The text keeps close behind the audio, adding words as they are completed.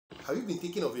Have you been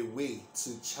thinking of a way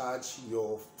to charge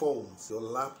your phones, your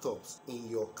laptops in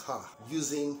your car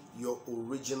using your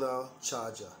original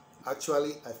charger?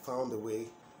 Actually, I found a way.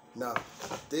 Now,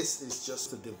 this is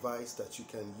just a device that you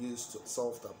can use to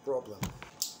solve that problem.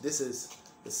 This is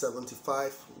the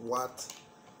 75-watt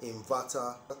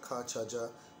inverter car charger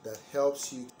that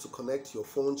helps you to connect your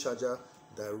phone charger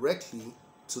directly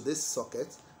to this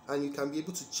socket, and you can be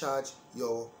able to charge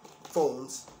your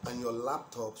phones and your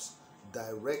laptops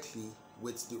directly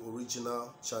with the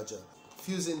original charger.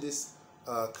 Fusing this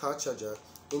car charger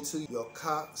into your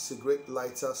car cigarette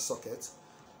lighter socket,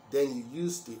 then you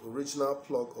use the original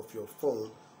plug of your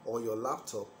phone or your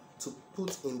laptop to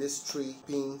put in this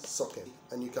 3-pin socket,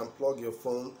 and you can plug your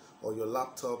phone or your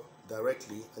laptop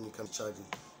directly and you can charge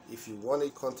it. If you want to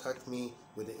contact me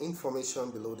with the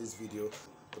information below this video,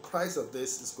 the price of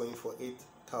this is going for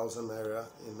 8,000 naira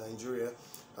in Nigeria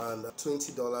and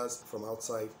 $20 from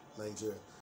outside Nigeria.